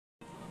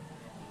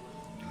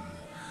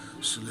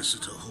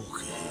Solicitor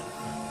Hawker here.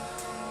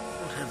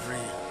 What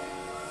every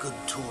good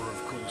tour,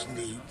 of course,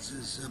 needs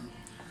is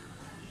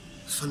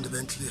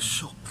fundamentally a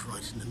shop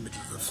right in the middle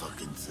of the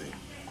fucking thing.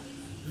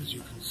 As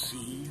you can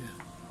see,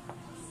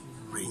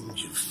 a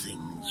range of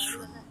things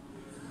from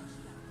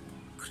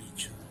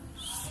creatures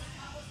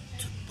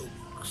to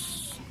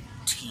books,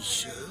 and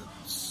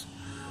t-shirts,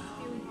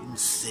 and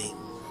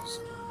things,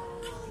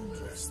 and people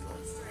dressed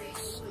like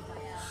this,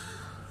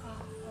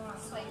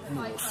 and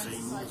more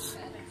things.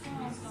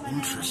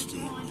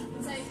 Interesting.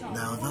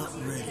 Now that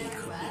really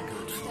could be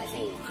good for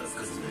Hawker,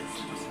 couldn't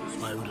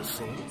it? I would have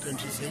thought,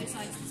 don't you think?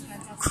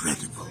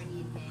 Credible.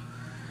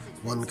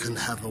 One can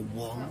have a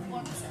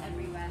wand.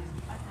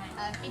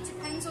 It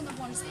depends on the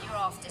ones that you're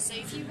after. So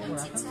if you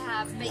wanted to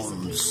have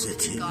Wand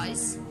City,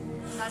 guys,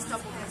 that's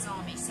double his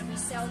army. So we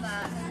sell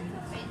that.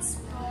 It's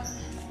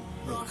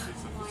look,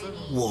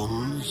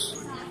 wands,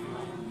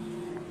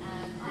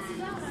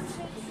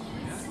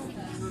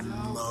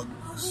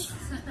 mugs,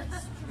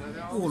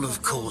 all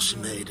of course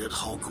made at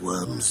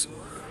Hogworms,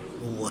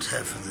 or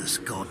whatever this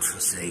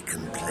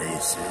godforsaken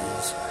place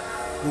is.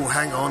 Oh,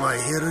 hang on, I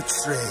hear a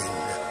train.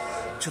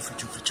 Chuffa,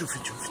 chuffa, chuffa,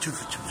 chuffa,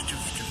 chuffa, chuffa,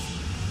 chuffa, chuffa.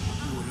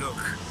 Oh,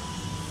 look.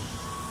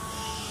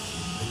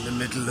 In the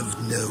middle of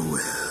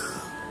nowhere.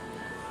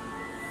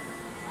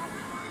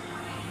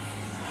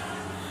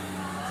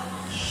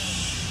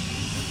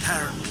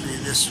 Apparently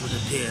this would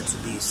appear to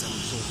be some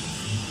sort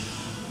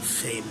of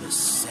famous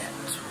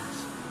set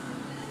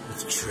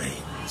with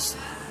trains,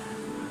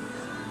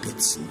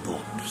 bits and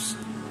bobs,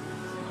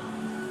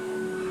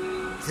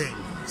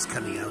 things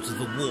coming out of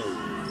the wall.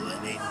 I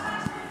mean,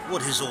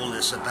 what is all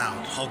this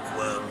about?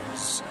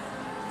 Hogworms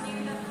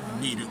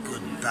need a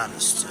good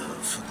barrister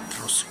for the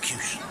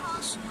prosecution.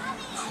 It's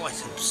quite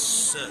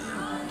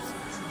absurd.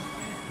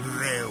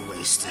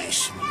 Railway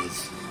station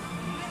with...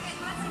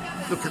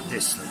 Look at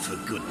this, for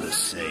goodness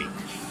sake.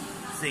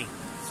 Things.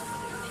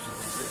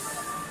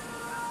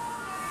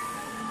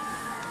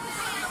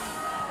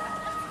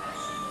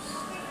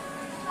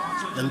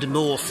 And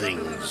more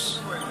things.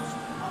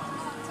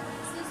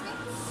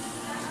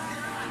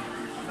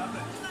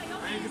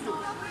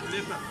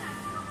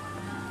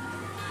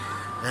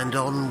 And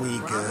on we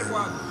go.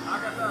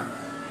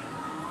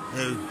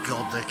 Oh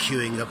God, they're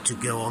queuing up to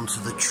go onto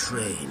the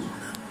train.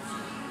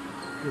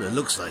 Well, it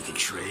looks like a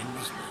train,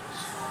 doesn't it?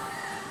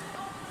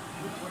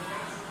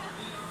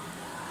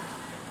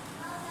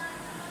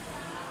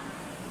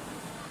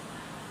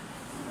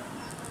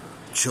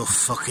 Chuff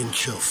fucking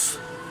chuff.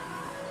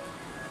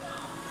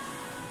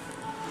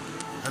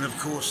 And of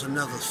course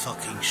another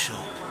fucking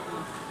shop.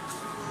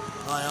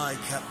 Aye, aye,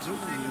 Captain.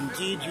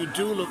 Indeed, you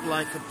do look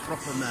like a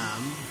proper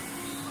man.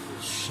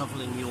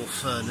 Shoveling your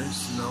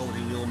furnace and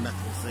holding your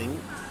metal thing.